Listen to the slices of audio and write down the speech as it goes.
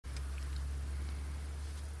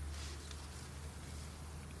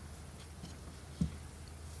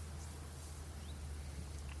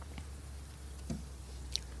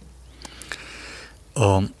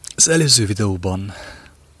Az előző videóban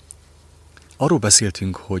arról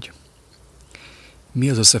beszéltünk, hogy mi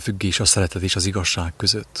az összefüggés a szeretet és az igazság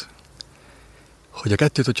között. Hogy a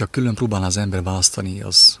kettőt, hogyha külön próbálná az ember választani,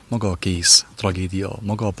 az maga a kész tragédia,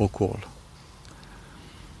 maga a pokol.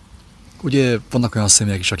 Ugye vannak olyan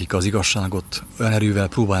személyek is, akik az igazságot olyan erővel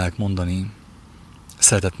próbálják mondani,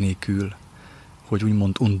 szeretet nélkül, hogy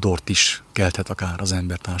úgymond undort is kelthet akár az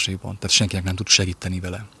ember társaiban, tehát senkinek nem tud segíteni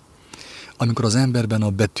vele. Amikor az emberben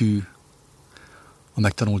a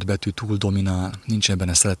megtanult betű túl dominál, nincs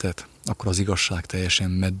benne szeretet, akkor az igazság teljesen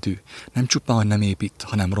meddő. Nem csupán, hogy nem épít,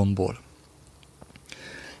 hanem rombol.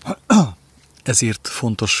 Ezért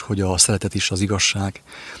fontos, hogy a szeretet és az igazság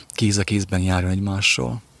kéz a kézben járjon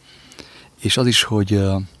egymással. És az is, hogy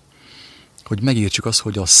megértsük azt,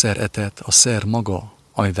 hogy a szer maga,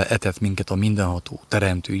 amivel etett minket a mindenható,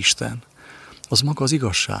 teremtő Isten, az maga az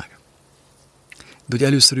igazság. De hogy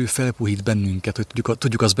először ő felpuhít bennünket, hogy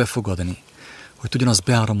tudjuk azt befogadni, hogy tudjon azt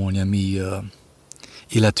beáramolni a mi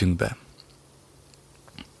életünkbe.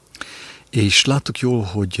 És láttuk jól,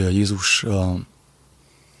 hogy Jézus,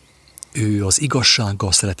 ő az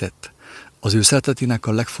igazsággal szeretett. Az ő szeretetének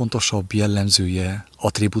a legfontosabb jellemzője,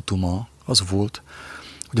 attribútuma az volt,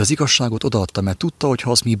 hogy az igazságot odaadta, mert tudta, hogy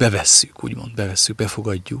ha azt mi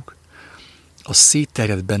befogadjuk, az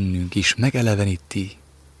szétterjed bennünk és megeleveníti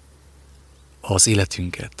az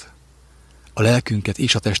életünket, a lelkünket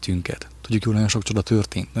és a testünket. Tudjuk jól, nagyon sok csoda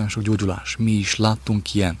történt, nagyon sok gyógyulás. Mi is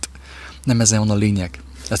láttunk ilyent. Nem ezen van a lényeg.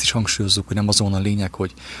 Ezt is hangsúlyozzuk, hogy nem azon a lényeg,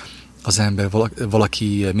 hogy az ember,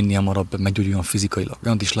 valaki minél hamarabb meggyógyuljon fizikailag.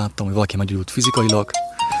 Olyant is láttam, hogy valaki meggyógyult fizikailag.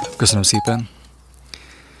 Köszönöm szépen.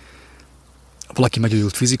 Valaki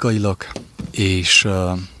meggyógyult fizikailag, és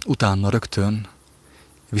utána rögtön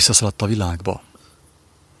visszaszaladt a világba.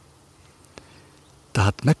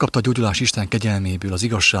 Tehát megkapta a gyógyulás Isten kegyelméből, az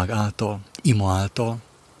igazság által, ima által,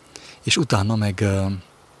 és utána meg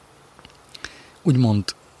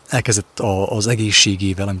úgymond elkezdett az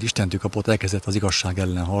egészségével, amit Istentől kapott, elkezdett az igazság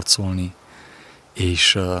ellen harcolni,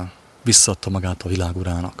 és visszaadta magát a világ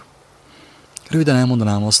urának. Röviden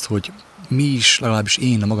elmondanám azt, hogy mi is, legalábbis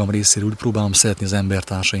én a magam részéről úgy próbálom szeretni az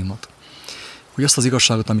embertársaimat, hogy azt az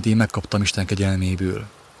igazságot, amit én megkaptam Isten kegyelméből,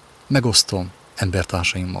 megosztom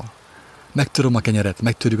embertársaimmal. Megtöröm a kenyeret,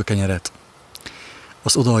 megtörjük a kenyeret,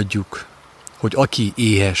 azt odaadjuk, hogy aki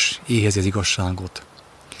éhezi az igazságot,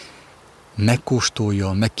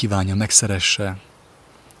 megkóstolja, megkívánja, megszeresse,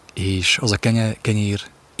 és az a kenyér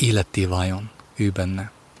életté váljon ő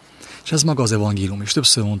benne. És ez maga az evangélium, és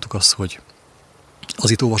többször mondtuk azt, hogy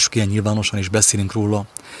azért olvassuk ilyen nyilvánosan, és beszélünk róla,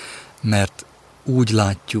 mert úgy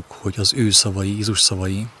látjuk, hogy az ő szavai, Jézus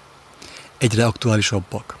szavai egyre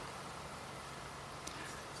aktuálisabbak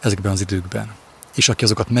ezekben az időkben. És aki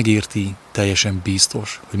azokat megérti, teljesen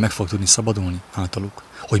biztos, hogy meg fog tudni szabadulni általuk.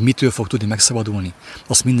 Hogy mitől fog tudni megszabadulni,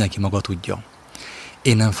 azt mindenki maga tudja.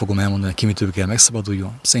 Én nem fogom elmondani, ki mitől kell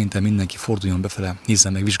megszabaduljon. Szerintem mindenki forduljon befele, nézze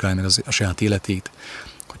meg, vizsgálja meg a saját életét,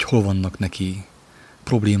 hogy hol vannak neki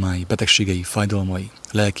problémái, betegségei, fájdalmai,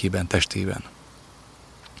 lelkében, testében.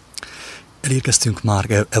 Elérkeztünk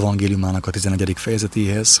Márk evangéliumának a 11.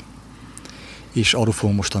 fejezetéhez, és arról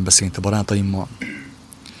fogom mostan beszélni a barátaimmal.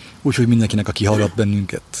 Úgyhogy mindenkinek, aki hallgat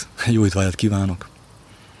bennünket, jó étvágyat kívánok,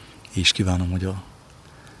 és kívánom, hogy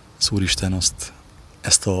az Úristen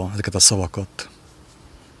ezeket a szavakat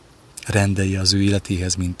rendelje az ő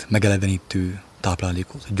életéhez, mint megelevenítő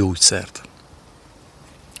táplálékot, gyógyszert.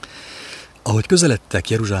 Ahogy közeledtek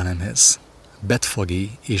Jeruzsálemhez, Betfagé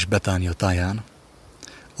és Betánia táján,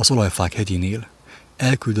 az olajfák hegyénél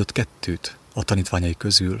elküldött 2 a tanítványai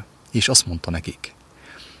közül, és azt mondta nekik: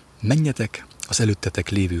 menjetek az előttetek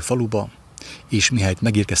lévő faluba, és mihelyt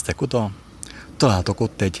megérkeztek oda, találtok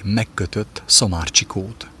ott egy megkötött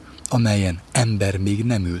szamárcsikót, amelyen ember még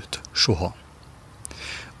nem ült soha.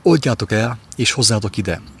 Oldjátok el, és hozzátok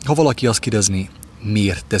ide. Ha valaki azt kérdezni,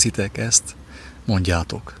 miért teszitek ezt,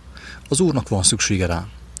 mondjátok: az Úrnak van szüksége rá,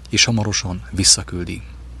 és hamarosan visszaküldi.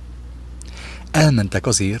 Elmentek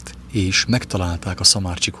azért, és megtalálták a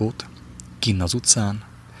szamárcsikót, kinn az utcán,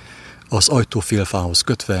 az ajtófélfához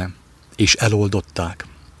kötve, és eloldották.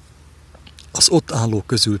 Az ott állók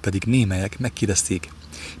közül pedig némelyek megkérdezték: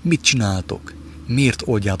 mit csináltok, miért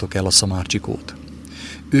oldjátok el a szamárcsikót?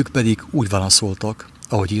 Ők pedig úgy válaszoltak,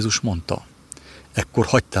 ahogy Jézus mondta. Ekkor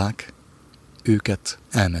hagyták őket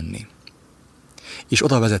elmenni. És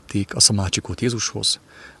oda vezették a szamárcsikót Jézushoz,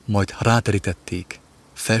 majd ráterítették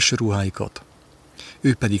felső ruháikat,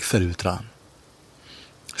 ő pedig felült rá.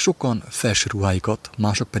 Sokan felső ruháikat,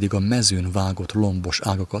 mások pedig a mezőn vágott lombos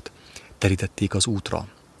ágakat terítették az útra.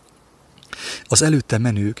 Az előtte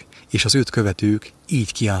menők és az őt követők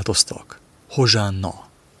így kiáltoztak: Hozsánna,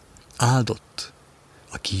 áldott,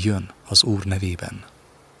 aki jön az Úr nevében.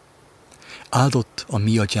 Áldott a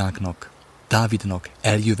mi atyánknak, Dávidnak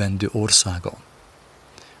eljövendő országa.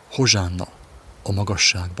 Hozsánna a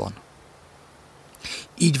magasságban.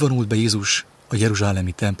 Így vonult be Jézus a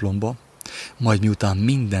jeruzsálemi templomba, majd miután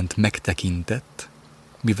mindent megtekintett,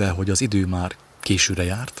 mivel hogy az idő már későre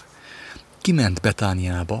járt, kiment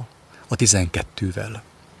Betániába a 12-vel.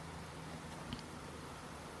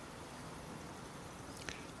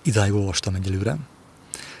 Idáig olvastam egyelőre.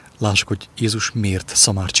 Lássuk, hogy Jézus miért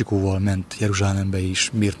szamárcsikóval ment Jeruzsálembe is,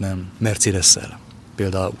 miért nem Mercedes-szel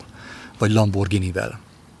például, vagy Lamborghinivel.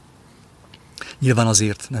 Nyilván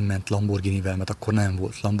azért nem ment Lamborghinivel, mert akkor nem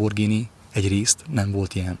volt Lamborghini, egyrészt nem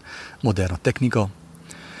volt ilyen modern technika,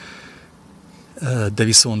 de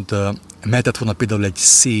viszont mehetett volna például egy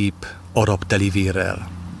szép arab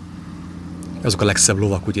telivérrel. Azok a legszebb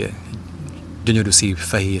lovak, ugye, gyönyörű szép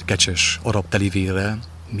fehér, kecses arab telivérrel,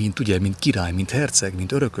 mint király, mint herceg,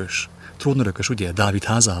 mint örökös, trónörökös, ugye, Dávid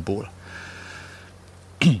házából.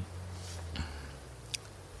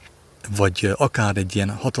 Vagy akár egy ilyen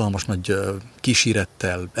hatalmas nagy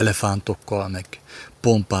kísérettel, elefántokkal, meg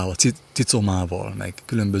pompával, cicomával, meg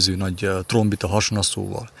különböző nagy trombita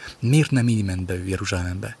hasonaszóval. Miért nem így ment be ő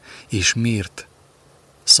Jeruzsálembe? És miért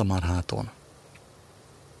Szamárháton?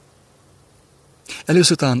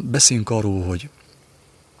 Először talán beszéljünk arról,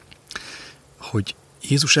 hogy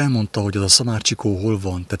Jézus elmondta, hogy az a szamárcsikó hol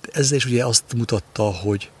van. Tehát ezzel is ugye azt mutatta,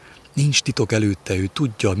 hogy nincs titok előtte, ő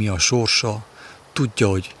tudja, mi a sorsa, tudja,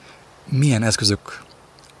 hogy milyen eszközök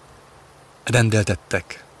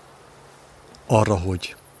rendeltettek arra,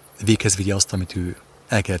 hogy véghez vigye azt, amit ő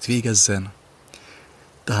el kellett végezzen.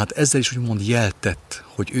 Tehát ezzel is úgymond jeltett,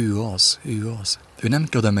 hogy ő az. Ő nem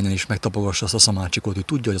kell oda menjen és megtapogassa azt a szamárcsikót, ő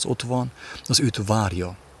tudja, hogy az ott van, az őt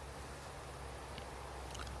várja.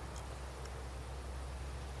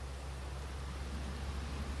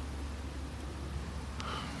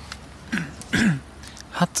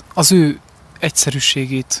 Hát az ő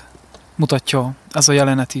egyszerűségét mutatja ez a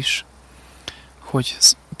jelenet is, hogy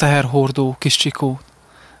teherhordó kis csikó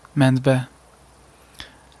ment be,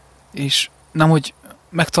 és nemhogy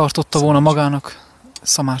megtartotta volna magának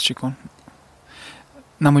szamárcsikon.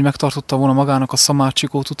 Nemhogy megtartotta volna magának a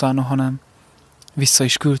szamárcsikót utána, hanem vissza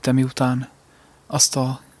is küldte, miután azt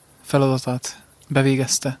a feladatát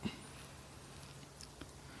bevégezte.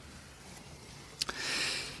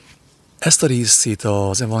 Ezt a részét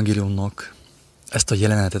az evangéliumnak, ezt a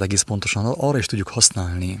jelenetet egész pontosan arra is tudjuk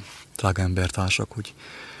használni, drága embertársak, hogy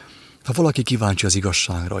ha valaki kíváncsi az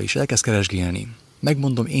igazságra és elkezd keresgélni,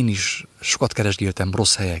 megmondom, én is sokat keresgéltem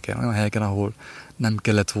rossz helyeken, olyan helyeken, ahol nem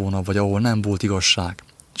kellett volna, vagy ahol nem volt igazság,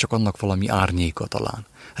 csak annak valami árnyéka talán,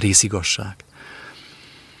 részigazság.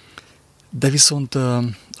 De viszont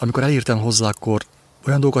amikor elértem hozzá, akkor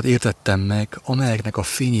olyan dolgokat értettem meg, amelyeknek a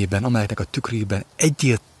fényében, amelyeknek a tükrében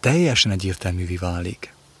teljesen egyértelművé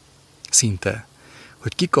válik. Szinte,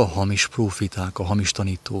 hogy kik a hamis prófiták, a hamis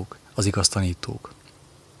tanítók, az igaz tanítók.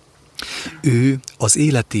 Ő az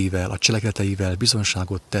életével, a cselekedeteivel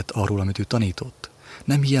bizonyságot tett arról, amit ő tanított.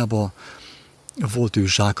 Nem hiába volt ő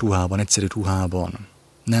zsákruhában, egyszerű ruhában,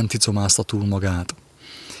 nem cicomázta túl magát.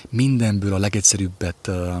 Mindenből a legegyszerűbbet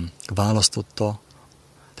választotta,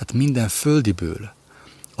 tehát minden földiből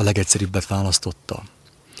a legegyszerűbbet választotta.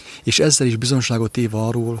 És ezzel is bizonyságot téve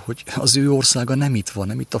arról, hogy az ő országa nem itt van,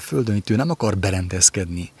 nem itt a földön, itt ő nem akar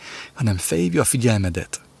berendezkedni, hanem felhívja a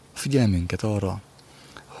figyelmünket arra,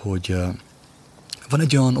 hogy van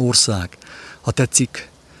egy olyan ország, ha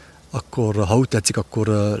úgy tetszik, akkor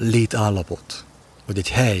létállapot, vagy egy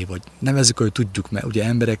hely, vagy nevezzük, hogy tudjuk, mert ugye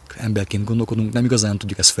emberként gondolkodunk, nem igazán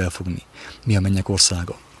tudjuk ezt felfogni, mi a mennyek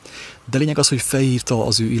országa. De lényeg az, hogy felhívta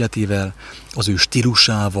az ő életével, az ő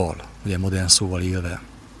stílusával, ugye modern szóval élve,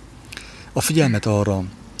 a figyelmet arra,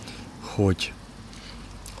 hogy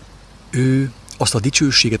ő azt a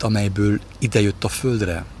dicsőséget, amelyből idejött a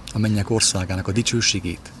földre, a mennyek országának a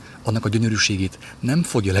dicsőségét, annak a gyönyörűségét nem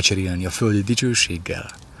fogja lecserélni a földi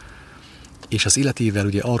dicsőséggel. És az életével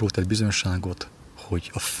ugye arról tett bizonyságot, hogy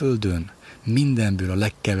a földön mindenből a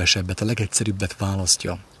legkevesebbet, a legegyszerűbbet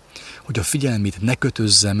választja, hogy a figyelmét ne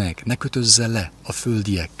kötözze meg, ne kötözze le a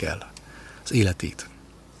földiekkel az életét.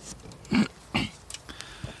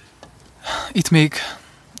 Itt még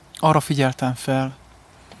arra figyeltem fel,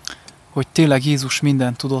 hogy tényleg Jézus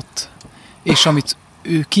mindent tudott, és amit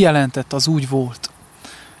ő kijelentett, az úgy volt.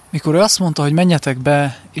 Mikor ő azt mondta, hogy menjetek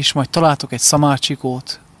be, és majd találtok egy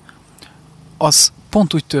szamárcsikót, az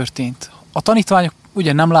pont úgy történt. A tanítványok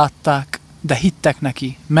ugye nem látták, de hittek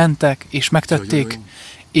neki, mentek, és megtették,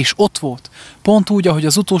 És ott volt. Pont úgy, ahogy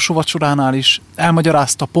az utolsó vacsoránál is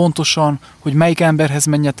elmagyarázta pontosan, hogy melyik emberhez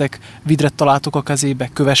menjetek, vidret találtok a kezébe,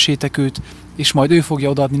 kövessétek őt, és majd ő fogja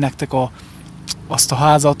odaadni nektek azt a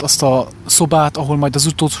házat, azt a szobát, ahol majd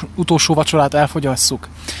az utolsó vacsorát elfogyasszuk.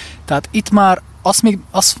 Tehát itt már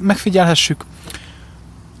azt megfigyelhessük,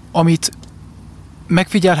 amit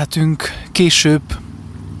megfigyelhetünk később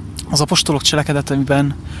az apostolok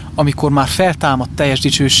cselekedeteiben, amikor már feltámadt teljes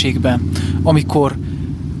dicsőségben, amikor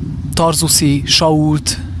Tarzuszi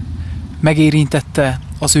Sault megérintette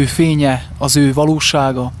az ő fénye, az ő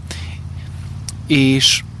valósága,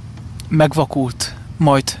 és megvakult,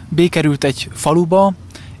 majd békerült egy faluba,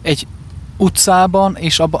 egy utcában,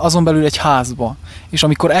 és azon belül egy házba. És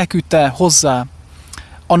amikor elküldte hozzá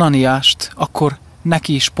Ananiást, akkor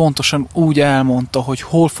neki is pontosan úgy elmondta, hogy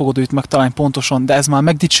hol fogod őt megtalálni pontosan, de ez már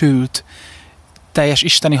megdicsőült, teljes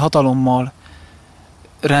isteni hatalommal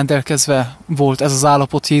rendelkezve volt ez az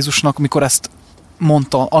állapot Jézusnak, amikor ezt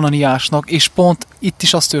mondta Ananiásnak, és pont itt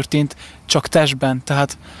is az történt, csak testben,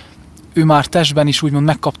 tehát ő már testben is úgymond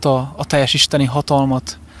megkapta a teljes isteni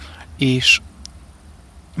hatalmat, és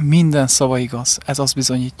minden szava igaz, ez azt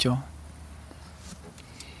bizonyítja.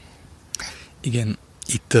 Igen,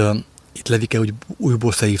 itt Levike úgy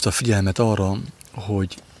újból felhívta a figyelmet arra,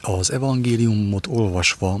 hogy az evangéliumot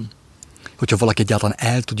olvasva, hogyha valaki egyáltalán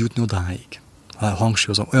el tud jutni odáig,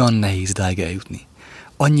 hangsúlyozom, olyan nehéz idáig eljutni.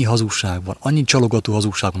 Annyi hazugság van, annyi csalogató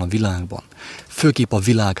hazugság van a világban, főképp a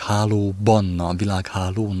világhálóban, a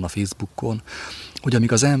világhálón, a Facebookon, hogy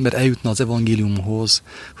amíg az ember eljutna az evangéliumhoz,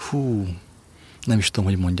 nem is tudom,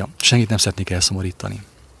 hogy mondjam, senkit nem szeretnék elszomorítani.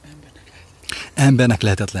 Embernek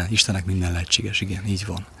lehetetlen, Istennek minden lehetséges, igen, így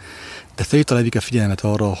van. De felhívta Levike figyelmet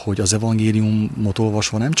arra, hogy az evangéliumot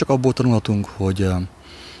olvasva nem csak abból tanulhatunk, hogy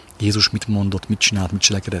Jézus mit mondott, mit csinált, mit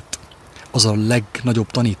cselekedett. Az a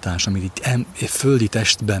legnagyobb tanítás, amit itt földi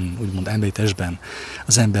testben, úgymond emberi testben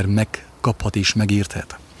az ember megkaphat és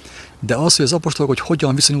megérthet. De az, hogy az apostolok, hogy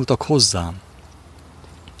hogyan viszonyultak hozzá,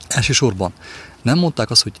 elsősorban nem mondták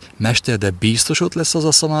azt, hogy mester, de biztos ott lesz az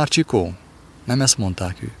a szamárcsikó? Nem ezt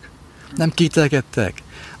mondták ők. Nem kételkedtek.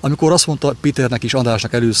 Amikor azt mondta Péternek és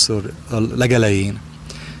Andrásnak először a legelején,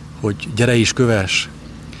 hogy gyere és kövess,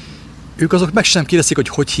 ők azok meg sem kérdezték,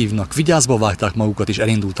 hogy hívnak. Vigyázba vágták magukat és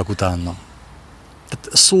elindultak utána.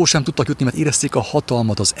 Tehát szó sem tudtak jutni, mert érezték a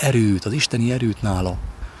hatalmat, az erőt, az isteni erőt nála.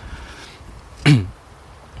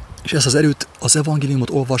 És ezt az erőt, az evangéliumot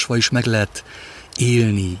olvasva is meg lehet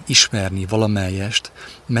élni, ismerni valamelyest,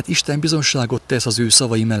 mert Isten bizonságot tesz az ő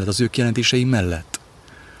szavai mellett, az ő kijelentései mellett.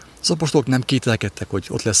 Az apostolok nem kételkedtek, hogy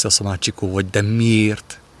ott lesz a szamácsikó, vagy de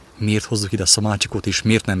miért? Miért hozzuk ide a szamácsikót, és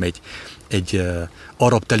miért nem egy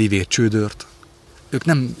arab telivér csődört? Ők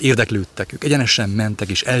nem érdeklődtek, ők egyenesen mentek,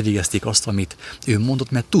 és elvégezték azt, amit ő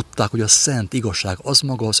mondott, mert tudták, hogy a szent igazság az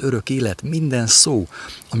maga az örök élet, minden szó,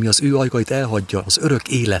 ami az ő ajkait elhagyja, az örök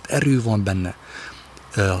élet, erő van benne.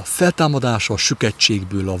 A feltámadása a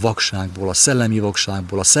süketségből, a vakságból, a szellemi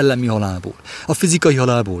vakságból, a szellemi halálból, a fizikai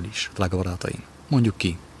halálból is, drága barátaim. Mondjuk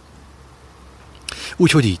ki.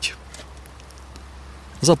 Úgyhogy így.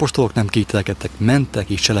 Az apostolok nem kételkedtek, mentek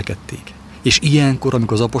és cselekedték. És ilyenkor,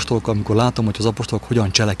 amikor látom, hogy az apostolok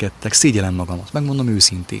hogyan cselekedtek, szégyellem magamat, megmondom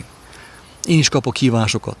őszintén. Én is kapok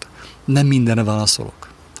hívásokat, nem mindenre válaszolok.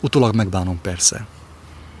 Utólag megbánom persze.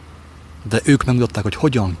 De ők megmutatták, hogy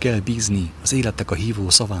hogyan kell bízni az életnek a hívó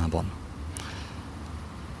szavában.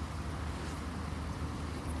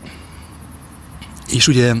 És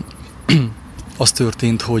ugye az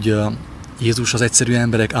történt, hogy Jézus az egyszerű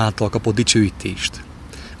emberek által kapott dicsőítést.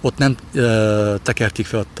 Ott nem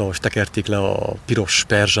tekerték le a piros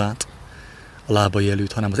perzsát a lábai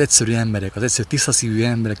előtt, hanem az egyszerű emberek, az egyszerű tisztaszívű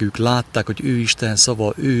emberek, ők látták, hogy ő Isten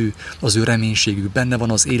szava, ő az ő reménységük, benne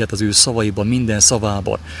van az élet az ő szavaiban, minden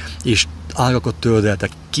szavában, és ágakat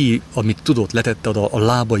töldeltek ki, amit tudott, letette oda a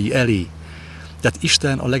lábai elé. Tehát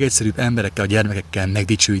Isten a legegyszerűbb emberekkel, a gyermekekkel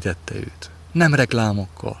megdicsőítette őt. Nem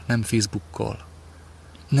reklámokkal, nem Facebookkal,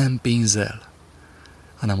 nem pénzzel,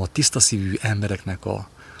 hanem a tisztaszívű embereknek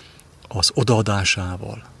az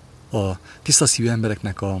odaadásával, a tisztaszívű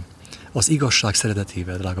embereknek az igazság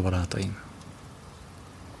szeretetével, drága barátaim.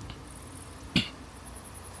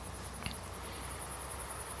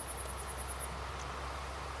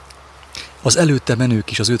 Az előtte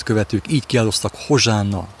menők és az őt követők így kiáltoztak: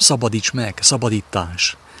 Hozsánna, szabadíts meg,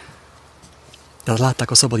 szabadítás. Tehát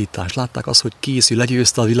látták a szabadítást, látták azt, hogy készül,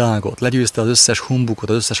 legyőzte a világot, legyőzte az összes humbukot,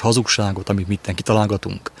 az összes hazugságot, amit mitten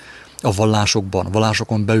kitalálgatunk. A vallásokban,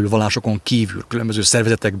 vallásokon belül, vallásokon kívül, különböző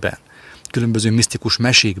szervezetekben, különböző misztikus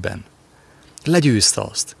mesékben. Legyőzte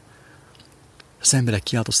azt. Az emberek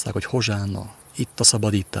kiáltozták, hogy Hozsánna, itt a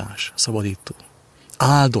szabadítás, szabadító.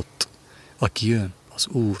 Áldott, aki jön az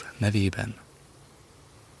Úr nevében.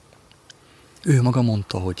 Ő maga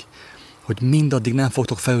mondta, hogy mindaddig nem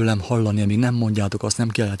fogtok felőlem hallani, amíg nem mondjátok azt, nem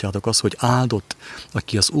kiáltjátok azt, hogy áldott,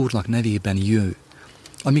 aki az Úrnak nevében jön.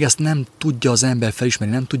 Amíg ezt nem tudja az ember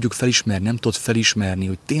felismerni, nem tudjuk felismerni, nem tudod felismerni,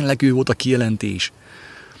 hogy tényleg ő volt a kijelentés,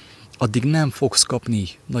 addig nem fogsz kapni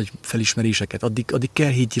nagy felismeréseket, addig kell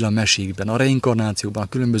higgyél a mesékben, a reinkarnációban, a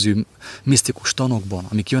különböző misztikus tanokban,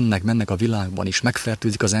 amik jönnek, mennek a világban, és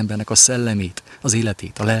megfertőzik az embernek a szellemét, az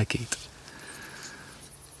életét, a lelkét.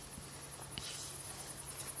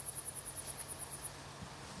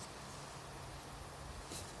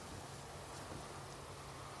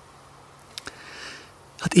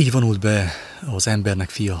 Hát így vonult be az embernek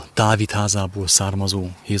fia, Dávid házából származó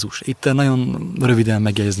Jézus. Itt nagyon röviden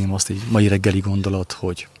megjegyezném azt egy mai reggeli gondolat,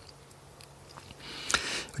 hogy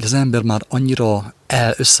az ember már annyira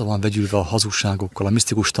össze van vegyülve a hazugságokkal, a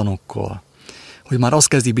misztikus tanokkal, hogy már azt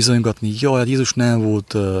kezdi bizonygatni, jaj, Jézus nem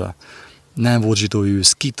volt zsidó, ő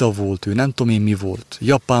szkita volt, ő nem tudom én mi volt,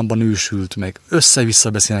 Japánban ősült meg, össze-vissza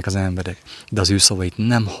beszélnek az emberek, de az ő szavait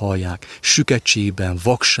nem hallják, süketségben,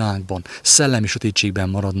 vakságban, szellemi sötétségben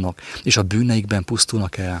maradnak, és a bűneikben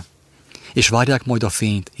pusztulnak el, és várják majd a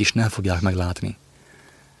fényt, és nem fogják meglátni.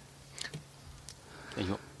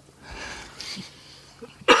 Jó.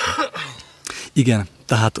 Igen,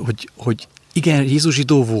 tehát, hogy igen, Jézus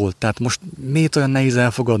zsidó volt, tehát most miért olyan nehéz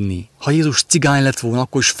elfogadni? Ha Jézus cigány lett volna,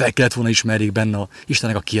 akkor is fel kellett volna ismerjék benne a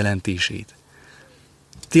Istennek a kijelentését.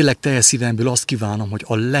 Tényleg teljes szívemből azt kívánom, hogy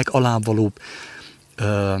a legalábbvalóbb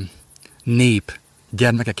nép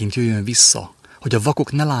gyermekeként jöjjön vissza, hogy a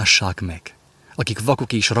vakok ne lássák meg, akik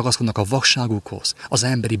vakok is ragaszkodnak a vakságukhoz, az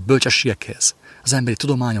emberi bölcsességekhez, az emberi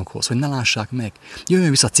tudományokhoz, hogy ne lássák meg, jöjjön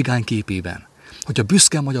vissza a cigány képében. Hogy a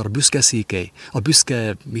büszke magyar, a büszke székely, a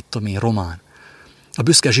büszke, mit tudom én, román, a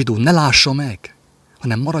büszke zsidó ne lássa meg,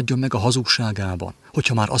 hanem maradjon meg a hazugságában,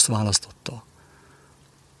 hogyha már azt választotta.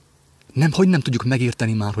 Hogy nem tudjuk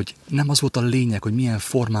megérteni már, hogy nem az volt a lényeg, hogy milyen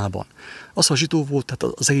formában. Az, ha zsidó volt,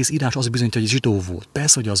 tehát az egész írás az bizonyítja, hogy zsidó volt.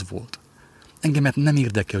 Persze, hogy az volt. Engemet nem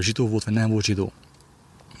érdekel, hogy zsidó volt, vagy nem volt zsidó.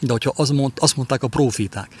 De hogyha azt mondták a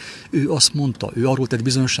próféták, ő azt mondta, ő arról tett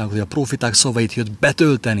bizonyságot, hogy a próféták szavait jött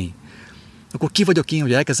betölteni, akkor ki vagyok én,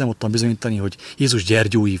 hogy elkezdem ottan bizonyítani, hogy Jézus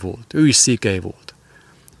gyergyói volt, ő is székely volt.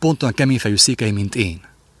 Pont olyan keményfejű székely, mint én.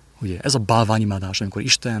 Ugye, ez a bálványimádás, amikor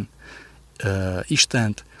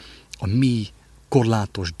Istent a mi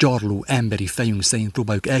korlátos, gyarló, emberi fejünk szerint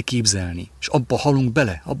próbáljuk elképzelni, és abba halunk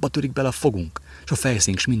bele, abba törik bele a fogunk, és a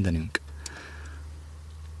fejszénk, és mindenünk.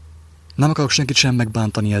 Nem akarok senkit sem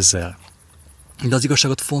megbántani ezzel. De az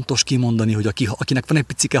igazságot fontos kimondani, hogy akinek van egy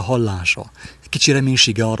picike hallása, egy kicsi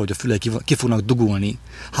reménysége arra, hogy a fülei ki fognak dugulni,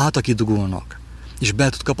 hát aki dugulnak, és be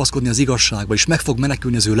tud kapaszkodni az igazságba, és meg fog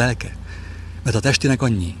menekülni az ő lelke. Mert a testének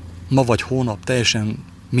annyi, ma vagy hónap, teljesen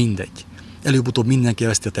mindegy. Előbb-utóbb mindenki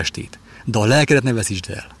elveszti a testét, de a lelkedet ne veszítsd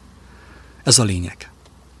el. Ez a lényeg.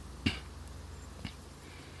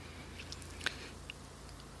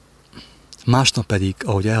 Másnap pedig,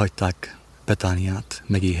 ahogy elhagyták Betániát,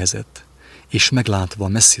 megéhezett, és meglátva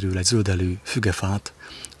messziről egy zöldelő fügefát,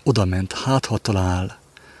 odament, hát ha talál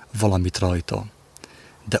valamit rajta.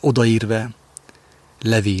 De odaérve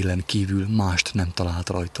levélen kívül mást nem talált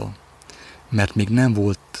rajta, mert még nem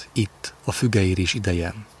volt itt a fügeérés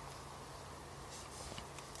ideje.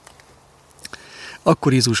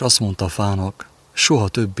 Akkor Jézus azt mondta a fának, soha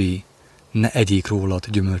többé ne egyék rólad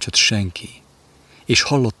gyümölcsöt senki. És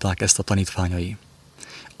hallották ezt a tanítványai.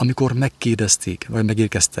 Amikor megkérdezték, vagy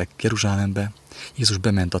megérkeztek Jeruzsálembe, Jézus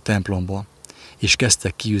bement a templomba, és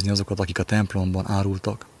kezdtek kiűzni azokat, akik a templomban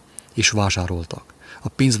árultak, és vásároltak. A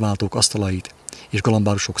pénzváltók asztalait és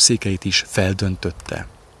galambárosok székeit is feldöntötte.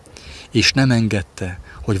 És nem engedte,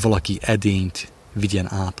 hogy valaki edényt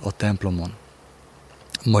vigyen át a templomon.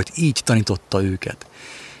 Majd így tanította őket.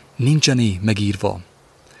 Nincsené megírva,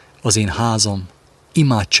 az én házam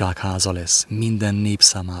imádságháza lesz minden nép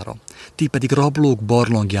számára. Ti pedig rablók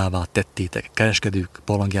barlangjává tettétek, kereskedők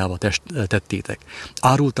barlangjává tettétek.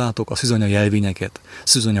 Árultátok a szűzanya jelvényeket,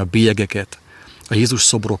 szűzanya bélyegeket, a Jézus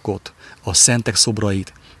szobrokot, a szentek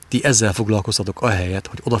szobrait. Ti ezzel foglalkoztatok ahelyett,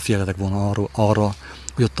 hogy odafigyeljetek volna arra,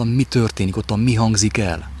 hogy ottan mi történik, ottan mi hangzik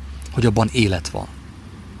el, hogy abban élet van.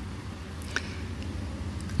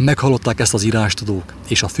 Meghallották ezt az írástudók,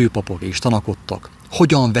 és a főpapok, és tanakodtak.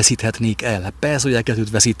 Hogyan veszíthetnék el? Hát persze, hogy el kellett őt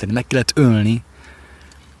veszíteni, meg kellett ölni,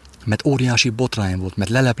 mert óriási botrány volt, mert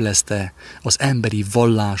leleplezte az emberi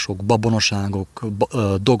vallások, babonaságok,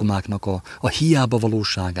 dogmáknak a hiába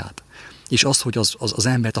valóságát. És azt, hogy az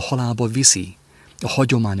embert a halálba viszi, a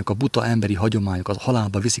hagyományok, a buta emberi hagyományok a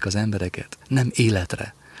halálba viszik az embereket, nem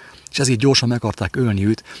életre. És ezért gyorsan meg akarták ölni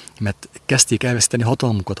őt, mert kezdték elveszteni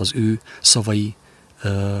hatalmukat az ő szavai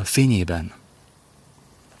fényében.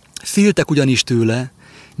 Féltek ugyanis tőle,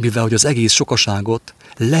 mivel hogy az egész sokaságot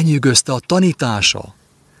lenyűgözte a tanítása.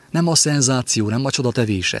 Nem a szenzáció, nem a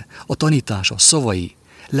csodatevése, a tanítása, a szavai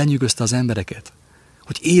lenyűgözte az embereket.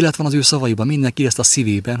 Hogy élet van az ő szavaiban, mindenki ezt a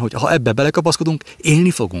szívében, hogy ha ebbe belekapaszkodunk,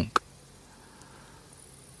 élni fogunk.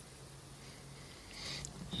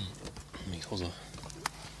 Még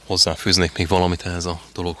hozzáfűznék még valamit ehhez a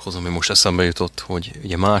dologhoz, ami most eszembe jutott, hogy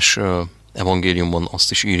ugye más evangéliumban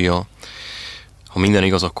azt is írja, ha minden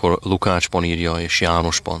igaz, akkor Lukácsban írja és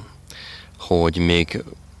Jánosban, hogy még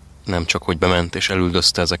nem csak, hogy bement és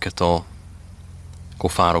elüldözte ezeket a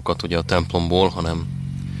kofárokat ugye a templomból, hanem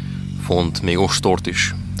font még ostort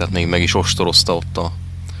is, tehát még meg is ostorozta ott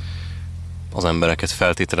az embereket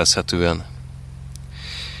feltételezhetően.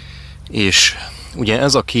 És ugye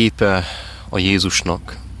ez a képe a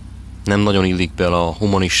Jézusnak nem nagyon illik bele a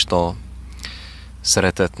humanista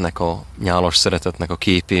szeretetnek, a nyálas szeretetnek a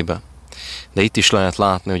képébe. De itt is lehet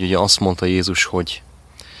látni, hogy ugye azt mondta Jézus, hogy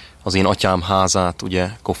az én atyám házát ugye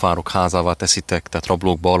kofárok házává teszitek, tehát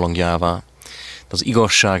rablók barlangjává. De az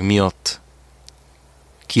igazság miatt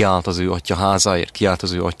kiállt az ő atya házáért, kiállt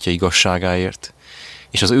az ő atya igazságáért,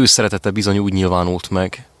 és az ő szeretete bizony úgy nyilvánult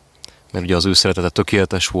meg, mert ugye az ő szeretete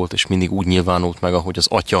tökéletes volt, és mindig úgy nyilvánult meg, ahogy az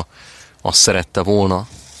atya azt szerette volna.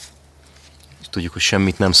 És tudjuk, hogy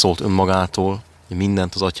semmit nem szólt önmagától,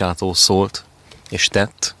 mindent az atyától szólt, és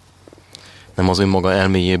tett, nem az önmaga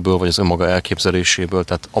elméjéből, vagy az önmaga elképzeléséből.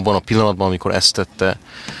 Tehát abban a pillanatban, amikor ezt tette,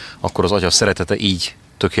 akkor az atya szeretete így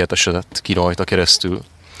tökéletesedett ki rajta keresztül.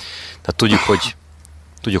 Tehát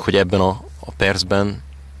tudjuk, hogy ebben a percben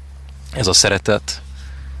ez a szeretet,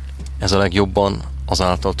 ez a legjobban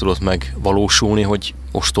azáltal tudott megvalósulni, hogy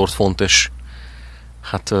ostort font, és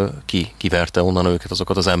hát kiverte onnan őket,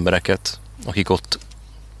 azokat az embereket, akik ott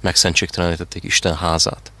megszentségtelenítették Isten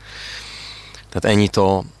házát. Tehát ennyit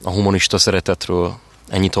a humanista szeretetről,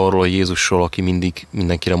 ennyit arról a Jézusról, aki mindig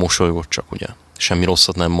mindenkire mosolygott csak, ugye. Semmi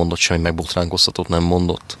rosszat nem mondott, semmi megbotránkoztatót nem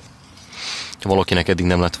mondott. Ha valakinek eddig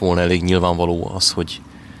nem lett volna elég nyilvánvaló az, hogy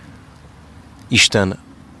Isten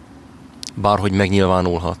bárhogy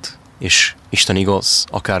megnyilvánulhat, és Isten igaz,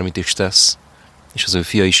 akármit is tesz, és az ő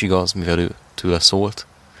fia is igaz, mivel ő tőle szólt,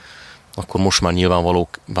 akkor most már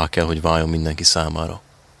nyilvánvalóvá kell, hogy váljon mindenki számára.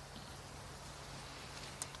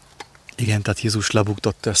 Igen, tehát Jézus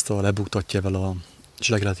lebuktatja vele a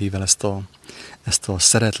cselekedetével ezt a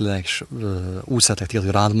szeretlek, úgy szeretlek téged,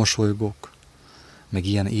 hogy rád mosolygok, meg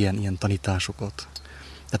ilyen tanításokat.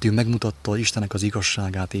 Tehát ő megmutatta Istennek az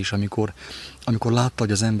igazságát, és amikor látta,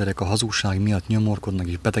 hogy az emberek a hazugság miatt nyomorkodnak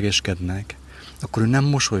és betegeskednek, akkor ő nem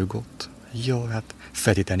mosolygott. Jó, hát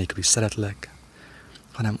feltétel nélkül is szeretlek,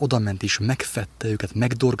 hanem odament és megfette őket,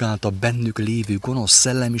 megdorgálta bennük lévő gonosz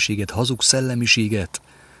szellemiséget, hazug szellemiséget.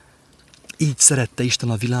 Így szerette Isten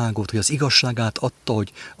a világot, hogy az igazságát adta,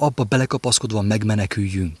 hogy abba belekapaszkodva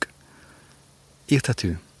megmeneküljünk.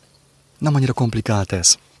 Érthető? Nem annyira komplikált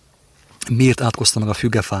ez. Miért átkozta meg a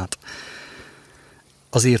fügefát?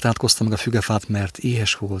 Azért átkozta meg a fügefát, mert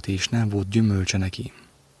éhes volt, és nem volt gyümölcse neki.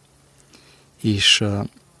 És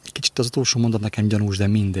kicsit az utolsó mondat nekem gyanús, de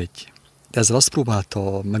mindegy. De ezzel azt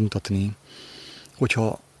próbálta megmutatni,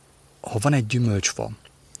 hogyha van egy gyümölcsfa,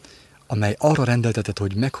 amely arra rendeltetett,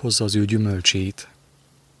 hogy meghozza az ő gyümölcsét,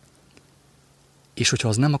 és hogyha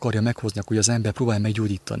az nem akarja meghozni, akkor az ember próbálja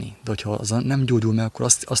meggyógyítani. De hogyha az nem gyógyul meg, akkor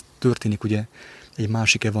azt történik, ugye egy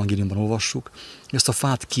másik evangéliumban olvassuk, hogy azt a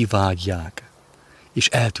fát kivágják, és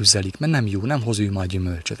eltüzelik, mert nem jó, nem hoz ő már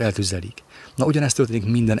gyümölcsöt, eltüzelik. Na ugyanezt történik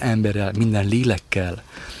minden emberrel, minden lélekkel,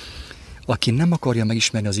 aki nem akarja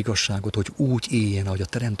megismerni az igazságot, hogy úgy éljen, ahogy a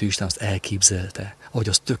Teremtő Isten azt elképzelte, ahogy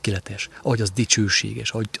az tökéletes, ahogy az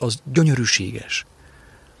dicsőséges, ahogy az gyönyörűséges.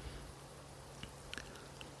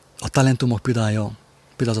 A talentumok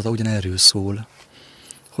példázata ugyanerről szól,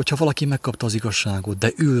 hogyha valaki megkapta az igazságot,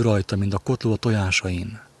 de ül rajta, mint a kotló a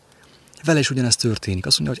tojásain, vele is ugyanezt történik.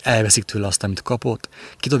 Azt mondja, hogy elveszik tőle azt, amit kapott,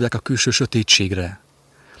 kidobják a külső sötétségre.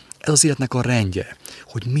 Ez az életnek a rendje,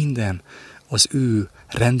 hogy minden az ő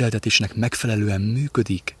rendeltetésnek megfelelően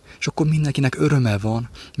működik, és akkor mindenkinek öröme van,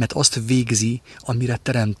 mert azt végzi, amire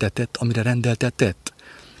teremtetett, amire rendeltetett.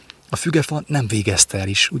 A fügefa nem végezte el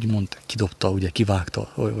is, úgymond kidobta, ugye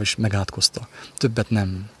kivágta, és megátkozta. Többet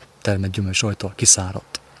nem termett gyümölcs rajta,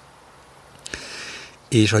 kiszáradt.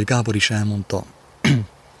 És ahogy Gábor is elmondta,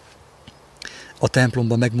 a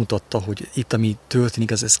templomban megmutatta, hogy itt, ami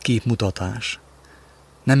történik, ez képmutatás.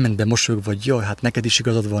 Nem ment be mosolyogva, vagy jaj, hát neked is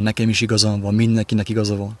igazad van, nekem is igazam van, mindenkinek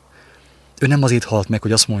igaza van. Ő nem azért halt meg,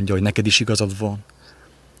 hogy azt mondja, hogy neked is igazad van,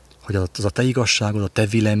 hogy az a te igazságod, a te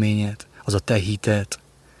véleményed, az a te hited,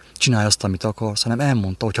 csinálj azt, amit akarsz, hanem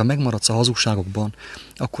elmondta, hogy ha megmaradsz a hazugságokban,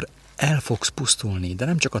 akkor el fogsz pusztulni, de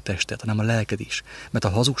nem csak a tested, hanem a lelked is. Mert a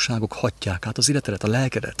hazugságok hatják át az életedet, a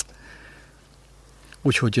lelkedet.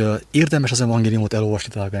 Úgyhogy érdemes az evangéliumot elolvasni,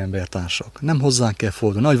 drága embertársak. Nem hozzánk kell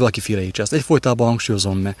fordulni, nehogy valaki félreértse ezt. Egyfolytában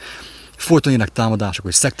hangsúlyozom, mert folyton jönnek támadások,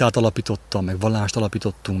 hogy szektát alapítottam, meg vallást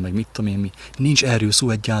alapítottunk, meg mit tudom én mi. Nincs erről szó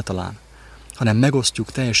egyáltalán, hanem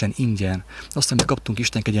megosztjuk teljesen ingyen azt, amit kaptunk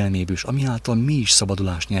Isten kegyelméből, és ami által mi is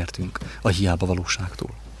szabadulást nyertünk a hiába valóságtól.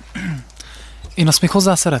 Én azt még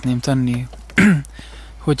hozzá szeretném tenni,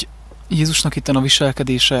 hogy Jézusnak itten a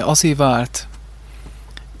viselkedése azért vált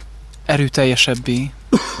erőteljesebbé,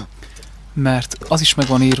 mert az is meg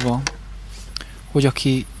van írva, hogy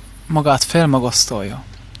aki magát felmagasztalja,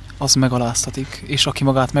 az megaláztatik, és aki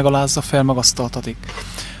magát megalázza, felmagasztaltatik.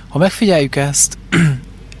 Ha megfigyeljük ezt,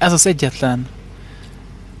 ez az egyetlen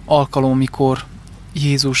alkalom, amikor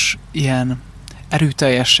Jézus ilyen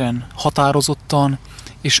erőteljesen, határozottan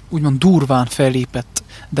és úgymond durván fellépett.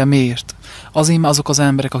 De miért? Azért, mert azok az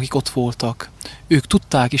emberek, akik ott voltak, ők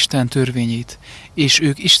tudták Isten törvényét, és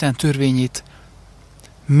ők Isten törvényét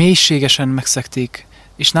mélységesen megszegték,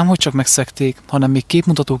 és nemhogy csak megszegték, hanem még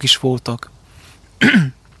képmutatók is voltak.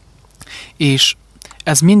 És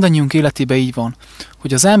ez mindannyiunk életében így van,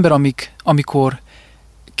 hogy az ember, amikor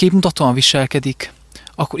képmutatóan viselkedik,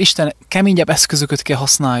 akkor Isten keményebb eszközöket kell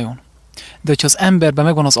használjon. De hogyha az emberben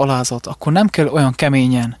megvan az alázat, akkor nem kell olyan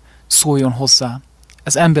keményen szóljon hozzá.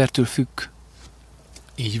 Ez embertől függ.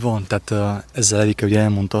 Így van, tehát ezzel Erika ugye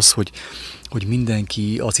elmondta azt, hogy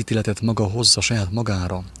mindenki az ítéletet maga hozza saját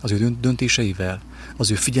magára, az ő döntéseivel,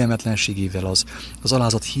 az ő figyelmetlenségével, az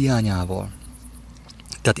alázat hiányával.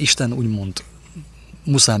 Tehát Isten úgymond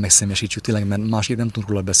muszáj megszemesítsük tényleg, mert másképp nem tudunk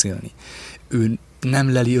róla beszélni. Ő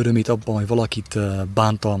nem leli örömét abban, hogy valakit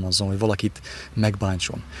bántalmazzon, vagy valakit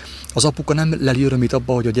megbántson. Az apuka nem leli örömét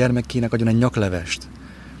abban, hogy a gyermekének adjon egy nyaklevest.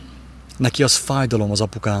 Neki az fájdalom az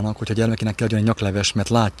apukának, hogyha a gyermekének kell adjon egy nyaklevest, mert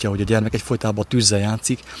látja, hogy a gyermek egyfolytában a tűzzel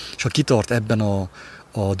játszik, és ha kitart ebben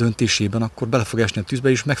a döntésében, akkor bele fog esni a tűzbe,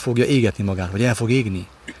 és meg fogja égetni magát, vagy el fog égni.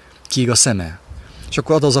 Kiég a szeme. És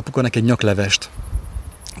akkor ad az apuka neki egy nyaklevest,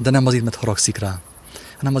 de nem azért, mert haragszik rá,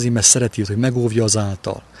 hanem azért, mert szereti őt, hogy megóvja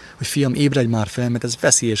azáltal, hogy fiam, ébredj már fel, mert ez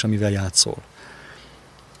veszélyes, amivel játszol.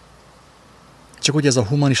 Csak hogy ez a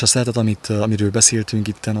humanista szeretet, amiről beszéltünk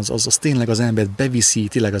itten, az tényleg az embert beviszi,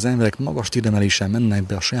 tényleg az emberek magas térdemelésen mennek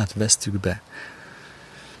be a saját vesztükbe.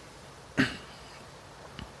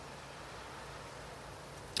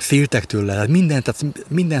 Féltek tőle,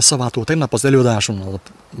 minden szavától, tegnap az előadáson, a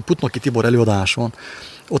Putnoki Tibor előadáson,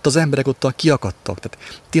 ott az emberek ott kiakadtak.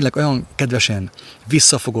 Tehát tényleg olyan kedvesen,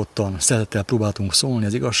 visszafogottan, szeretettel próbáltunk szólni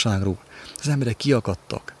az igazságról. Az emberek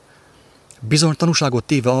kiakadtak. Bizony tanúságot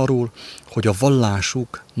téve arról, hogy a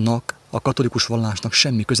vallásuknak, a katolikus vallásnak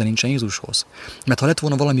semmi köze nincsen Jézushoz. Mert ha lett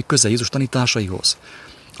volna valami köze Jézus tanításaihoz,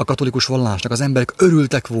 a katolikus vallásnak, az emberek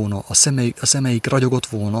örültek volna, a szemeik ragyogott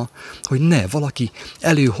volna, hogy ne, valaki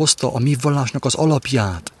előhozta a mi vallásnak az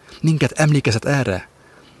alapját, minket emlékezett erre.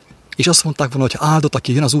 És azt mondták volna, hogy áldott,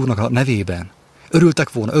 aki jön az Úrnak a nevében.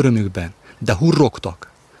 Örültek volna örömükben, de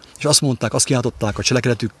hurrogtak. És azt mondták, azt kiáltották a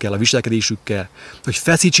cselekedetükkel, a viselkedésükkel, hogy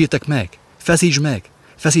feszítsétek meg, feszítsd meg,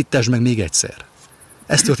 feszítesd meg még egyszer.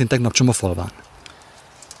 Ez történt tegnap Csomafalván.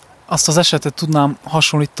 Azt az esetet tudnám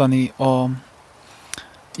hasonlítani a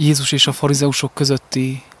Jézus és a farizeusok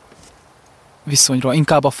közötti viszonyra.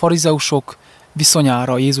 Inkább a farizeusok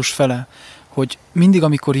viszonyára Jézus fele, hogy mindig,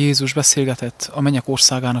 amikor Jézus beszélgetett a mennyek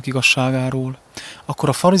országának igazságáról, akkor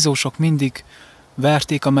a farizeusok mindig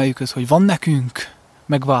verték a melyüket, hogy van nekünk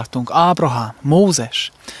megváltunk, Ábrahám,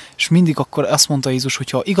 Mózes, és mindig akkor azt mondta Jézus, hogy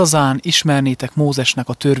ha igazán ismernétek Mózesnek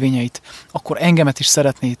a törvényeit, akkor engemet is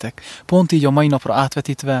szeretnétek. Pont így a mai napra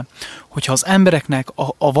átvetítve, hogyha az embereknek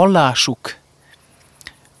a vallásuk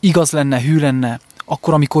igaz lenne, hű lenne,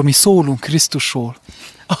 akkor amikor mi szólunk Krisztusról,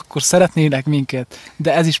 akkor szeretnének minket,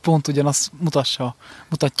 de ez is pont ugyanazt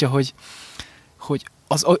mutatja, hogy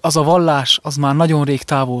az a vallás, az már nagyon rég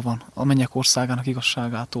távol van a mennyek országának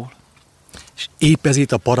igazságától. És épp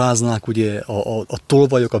ezért a paráznák, ugye, a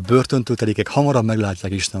tolvajok, a börtöntöltelékek hamarabb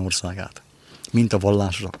meglátják Isten országát, mint a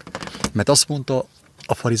vallások. Mert azt mondta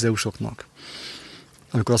a farizeusoknak,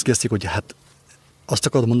 amikor azt kezdték, hogy hát azt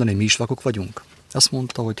akarod mondani, hogy mi is vakok vagyunk? Azt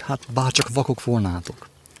mondta, hogy hát bárcsak vakok volnátok.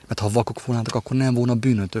 Mert ha vakok volnátok, akkor nem volna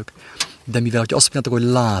bűnötök. De mivel hogy azt mondjátok,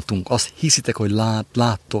 hogy látunk, azt hiszitek, hogy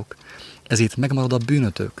láttok, ezért megmarad a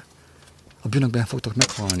bűnötök. A bűnökben fogtok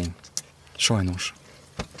meghalni. Sajnos.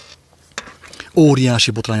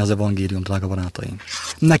 Óriási botrány az evangélium, drága barátaim.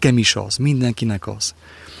 Nekem is az, mindenkinek az.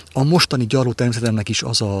 A mostani gyarló természetemnek is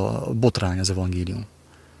az a botrány az evangélium.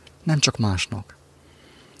 Nem csak másnak.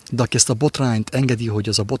 De aki ezt a botrányt engedi, hogy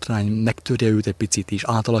az a botrány megtörje őt egy picit és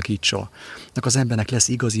átalakítsa, annak az embernek lesz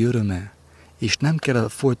igazi öröme, és nem kell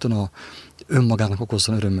folyton a önmagának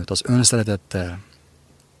okozzon örömöt, az önszeretettel,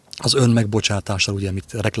 az önmegbocsátással, ugye,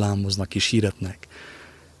 amit reklámoznak és hirdetnek,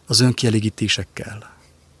 az önkielégítésekkel.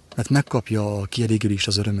 Mert megkapja a kielégülést,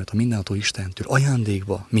 az örömöt a mindenható Istentől,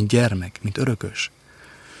 ajándékba, mint gyermek, mint örökös.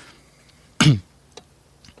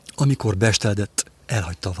 Amikor beesteledett,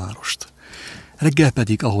 elhagyta a várost. Reggel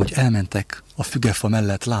pedig, ahogy elmentek a fügefa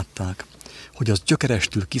mellett, látták, hogy az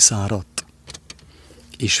gyökerestül kiszáradt,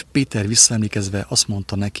 és Péter visszaemlékezve azt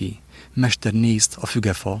mondta neki, Mester, nézd, a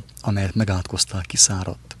fügefa, amelyet megátkoztál,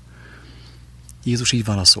 kiszáradt. Jézus így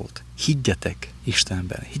válaszolt, higgyetek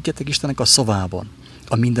Istenben, higgyetek Istennek a szavában,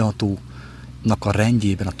 a mindenhatónak a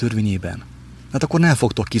rendjében, a törvényében, mert akkor nem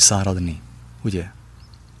fogtok kiszáradni, ugye?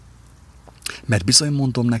 Mert bizony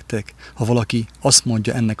mondom nektek, ha valaki azt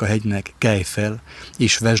mondja ennek a hegynek, kelj fel,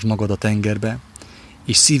 és vesd magad a tengerbe,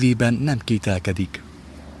 és szívében nem kételkedik,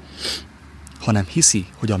 hanem hiszi,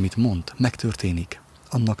 hogy amit mond, megtörténik,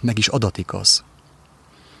 annak meg is adatik az.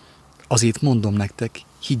 Azért mondom nektek,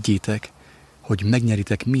 higgyétek, hogy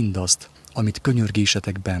megnyeritek mindazt, amit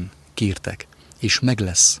könyörgésetekben kértek, és meg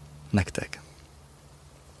lesz nektek.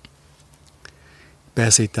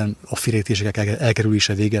 Persze itt a félreértések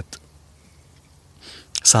elkerülése véget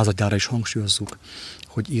századjára is hangsúlyozzuk,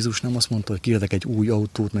 hogy Jézus nem azt mondta, hogy kértek egy új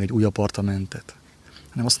autót, meg egy új apartamentet,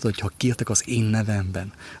 hanem azt mondta, hogy ha kértek az én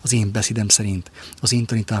nevemben, az én beszédem szerint, az én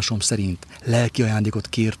tanításom szerint, lelki ajándékot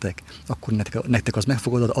kértek, akkor nektek az meg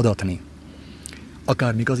fogod adatni.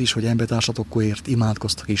 Akár még az is, hogy embertársatokért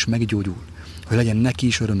imádkoztak és meggyógyul, hogy legyen neki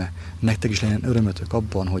is öröme, nektek is legyen örömötök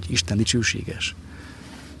abban, hogy Isten dicsőséges.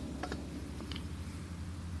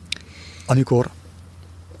 Amikor...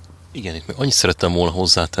 Igen, itt még annyit szerettem volna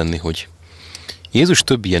hozzátenni, hogy Jézus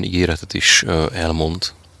több ilyen ígéretet is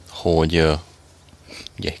elmond, hogy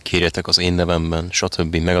ugye, kérjetek az én nevemben,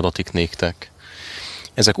 stb. Megadatik néktek.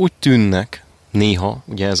 Ezek úgy tűnnek néha,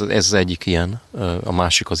 ugye ez az egyik ilyen, a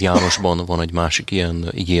másik az Jánosban van egy másik ilyen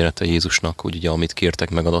ígérete Jézusnak, hogy ugye amit kértek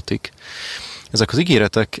megadatik. Ezek az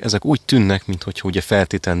ígéretek, ezek úgy tűnnek, mintha ugye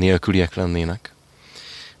feltétel nélküliek lennének.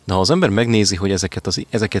 De ha az ember megnézi, hogy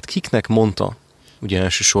ezeket kiknek mondta, ugye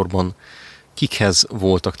elsősorban kikhez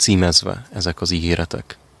voltak címezve ezek az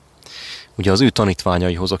ígéretek. Ugye az ő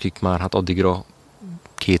tanítványaihoz, akik már hát addigra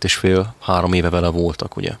 2,5-3 éve vele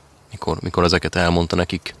voltak, ugye, mikor ezeket elmondta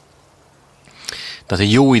nekik. Tehát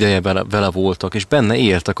egy jó ideje vele voltak, és benne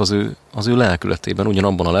éltek az ő lelkületében,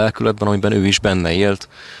 ugyanabban a lelkületben, amiben ő is benne élt,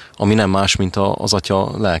 ami nem más, mint az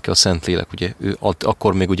Atya lelke, a Szentlélek, ugye,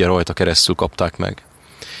 akkor még ugye rajta keresztül kapták meg.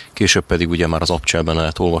 Később pedig ugye már az abcselben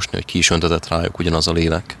lehet olvasni, hogy ki is öntetett rájuk ugyanaz a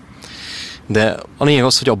lélek. De a lényeg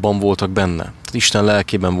az, hogy abban voltak benne. Tehát Isten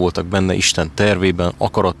lelkében voltak benne, Isten tervében,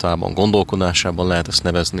 akaratában, gondolkodásában lehet ezt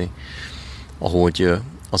nevezni, ahogy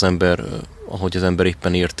az ember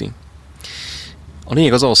éppen érti. A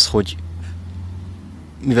lényeg az, hogy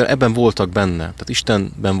mivel ebben voltak benne, tehát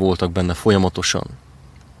Istenben voltak benne folyamatosan,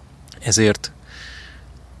 ezért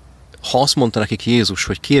ha azt mondta nekik Jézus,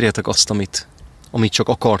 hogy kérjetek azt, amit csak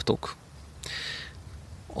akartok,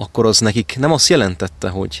 akkor az nekik nem azt jelentette,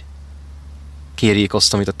 hogy kérjék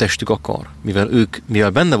azt, amit a testük akar.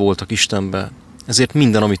 Mivel benne voltak Istenben, ezért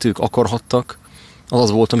minden, amit ők akarhattak, az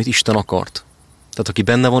volt, amit Isten akart. Tehát aki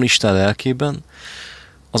benne van Isten lelkében,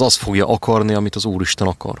 az azt fogja akarni, amit az Úristen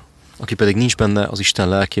akar. Aki pedig nincs benne az Isten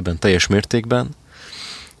lelkében teljes mértékben,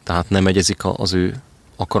 tehát nem egyezik az ő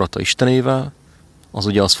akarata Istenével, az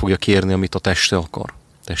ugye azt fogja kérni, amit a teste akar,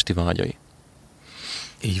 testi vágyai.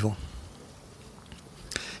 Így van.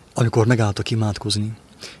 Amikor megálltok imádkozni,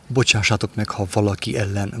 bocsássátok meg, ha valaki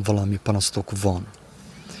ellen valami panasztok van,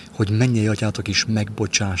 hogy mennyei atyátok is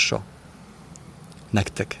megbocsássa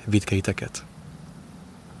nektek vétkeiteket.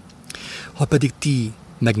 Ha pedig ti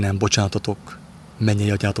meg nem bocsátatok,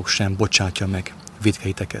 mennyei atyátok sem bocsátja meg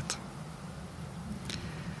vétkeiteket.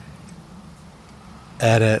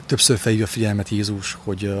 Erre többször felhívja a figyelmet Jézus,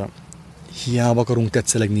 hogy hiába akarunk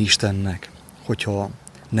tetszelegni Istennek, hogyha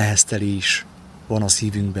neheztelés van a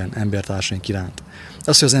szívünkben embertársaink iránt.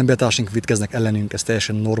 Az, hogy az embertársaink vétkeznek ellenünk, ez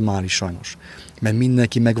teljesen normális sajnos. Mert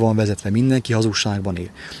mindenki meg van vezetve, mindenki hazugságban él.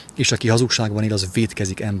 És aki hazugságban él, az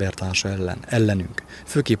vétkezik embertársa ellenünk.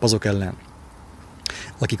 Főképp azok ellen,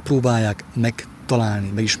 akik próbálják megtalálni,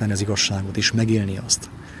 megismerni az igazságot és megélni azt.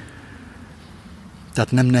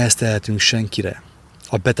 Tehát nem neheztelhetünk senkire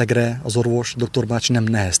A betegre az orvos, doktor bácsi nem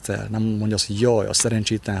neheztel, nem mondja azt, hogy jaj, a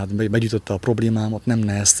szerencsétlen, hát begyűjtötte a problémámat, nem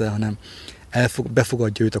neheztel, hanem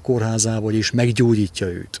befogadja őt a kórházába, és meggyógyítja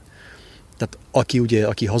őt. Tehát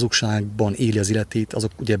aki hazugságban éli az életét,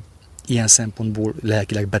 azok ugye ilyen szempontból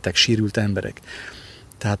lelkileg beteg, sérült emberek.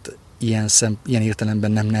 Tehát ilyen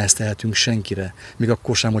értelemben nem neheztelhetünk senkire, még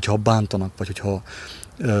akkor sem, hogyha bántanak, vagy hogyha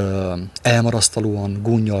elmarasztalóan,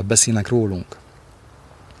 gúnnyal beszélnek rólunk.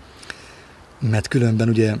 Mert különben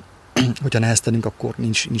ugye, hogyha neheztelünk, akkor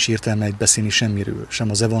nincs értelme itt beszélni semmiről, sem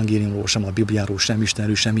az evangéliumról, sem a Bibliáról, sem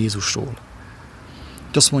Istenről, sem Jézusról.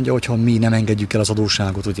 Azt mondja, hogy ha mi nem engedjük el az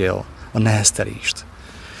adósságot, ugye a neheztelést,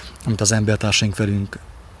 amit az embertársaink velünk,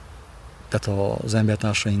 tehát az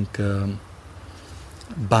embertársaink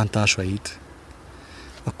bántásait,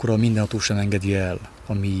 akkor a mindenható sem engedi el,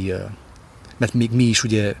 mert még mi is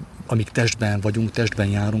ugye, amíg testben vagyunk, testben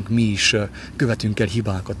járunk, mi is követünk el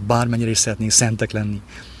hibákat, bármennyire is szeretnénk szentek lenni.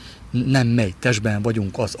 Nem megy, testben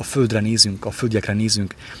vagyunk, a földre nézünk, a földjekre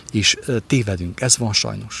nézünk, és tévedünk. Ez van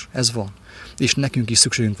sajnos, ez van. És nekünk is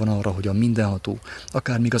szükségünk van arra, hogy a mindenható,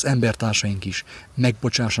 akár még az embertársaink is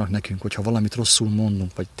megbocsássanak nekünk, hogyha valamit rosszul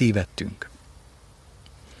mondunk, vagy tévedtünk.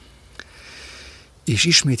 És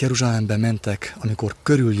ismét Jeruzsálembe mentek, amikor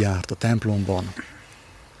körüljárt a templomban.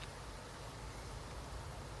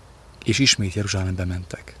 És ismét Jeruzsálembe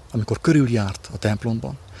mentek. Amikor körüljárt a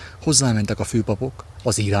templomban, hozzámentek a főpapok,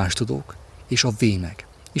 az írástudók és a vének.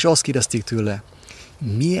 És azt kérdezték tőle,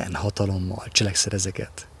 milyen hatalommal cselekszel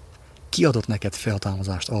ezeket? Ki adott neked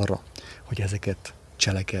felhatalmazást arra, hogy ezeket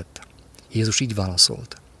cselekedd? Jézus így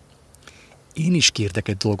válaszolt. Én is kértek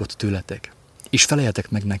egy dolgot tőletek, és feleljetek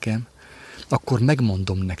meg nekem, akkor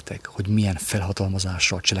megmondom nektek, hogy milyen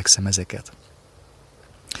felhatalmazással cselekszem ezeket.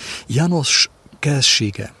 János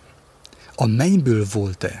keresztsége a mennyből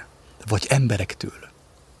volt-e, vagy emberektől?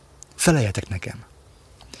 Feleljetek nekem.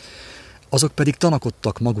 Azok pedig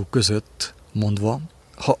tanakodtak maguk között, mondva,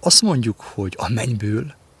 ha azt mondjuk, hogy a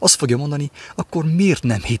mennyből, azt fogja mondani, akkor miért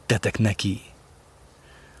nem hittetek neki?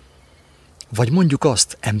 Vagy mondjuk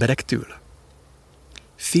azt emberektől?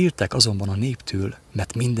 Féltek azonban a néptől,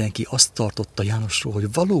 mert mindenki azt tartotta Jánosról,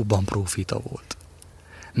 hogy valóban próféta volt.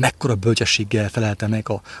 Mekkora bölcsességgel felelte meg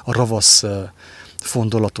a ravasz,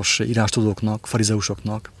 fondolatos írástudóknak,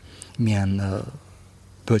 farizeusoknak, milyen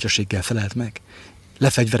bölcsességgel felelt meg.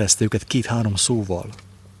 Lefegyverezte őket 2-3 szóval.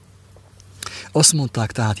 Azt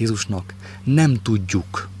mondták tehát Jézusnak, nem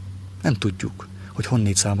tudjuk, hogy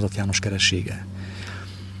honnét származott János keressége.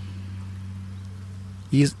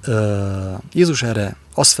 Jézus erre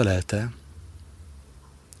azt felelte,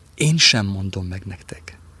 én sem mondom meg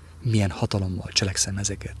nektek, milyen hatalommal cselekszem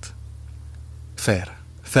ezeket.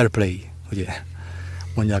 Fair play, ugye,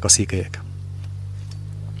 mondják a székelyek.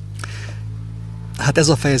 Hát ez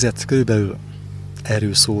a fejezet körülbelül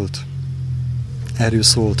erről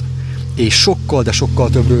szólt, és sokkal, de sokkal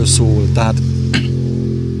többről szól, tehát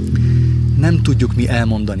nem tudjuk mi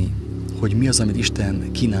elmondani, hogy mi az, amit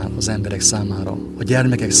Isten kínál az emberek számára, a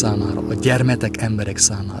gyermekek számára, a gyermetek emberek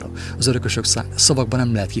számára, az örökösök számára. Szavakban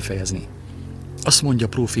nem lehet kifejezni. Azt mondja a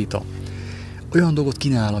próféta, olyan dolgot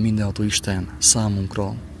kínál a mindenható Isten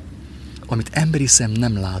számunkra, amit emberi szem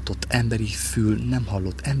nem látott, emberi fül nem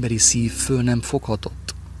hallott, emberi szív föl nem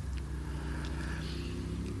foghatott.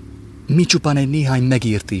 Mi csupán egy néhány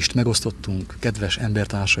megértést megosztottunk kedves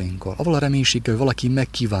embertársainkkal, avval a reménységgel, hogy valaki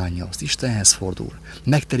megkívánja, azt Istenhez fordul,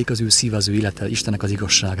 megtelik az ő szíve, az ő élete Istennek az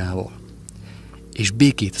igazságával, és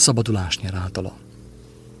békét, szabadulást nyer általa.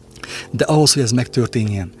 De ahhoz, hogy ez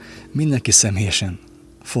megtörténjen, mindenki személyesen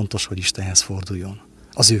fontos, hogy Istenhez forduljon,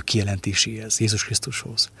 az ő kijelentéséhez, Jézus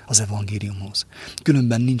Krisztushoz, az evangéliumhoz.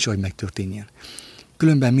 Különben nincs, hogy megtörténjen.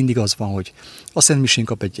 Különben mindig az van, hogy a Szentmisén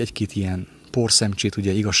kap egy-két ilyen porszemcsét,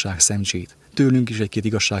 ugye igazságszemcsét, tőlünk is egy-két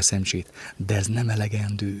igazságszemcsét, de ez nem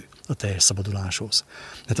elegendő a teljes szabaduláshoz.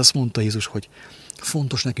 Mert azt mondta Jézus, hogy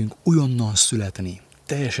fontos nekünk újonnan születni,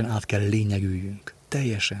 teljesen át kell lényegüljünk,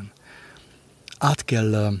 teljesen. Át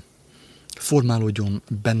kell formálódjon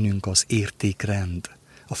bennünk az értékrend,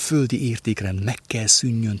 a földi értékrend meg kell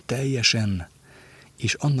szűnjön teljesen,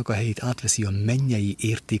 és annak a helyét átveszi a mennyei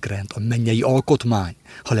értékrend, a mennyei alkotmány,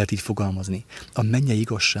 ha lehet így fogalmazni. A mennyei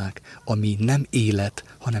igazság, ami nem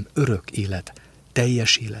élet, hanem örök élet,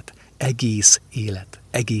 teljes élet,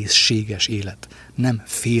 egészséges élet, nem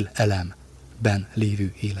fél elemben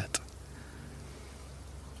lévő élet.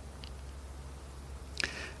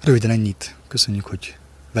 Röviden ennyit, köszönjük, hogy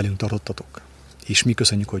velünk tartottatok, és mi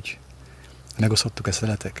köszönjük, hogy megosztottuk ezt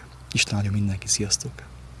veletek. Isten áldjon mindenki, sziasztok!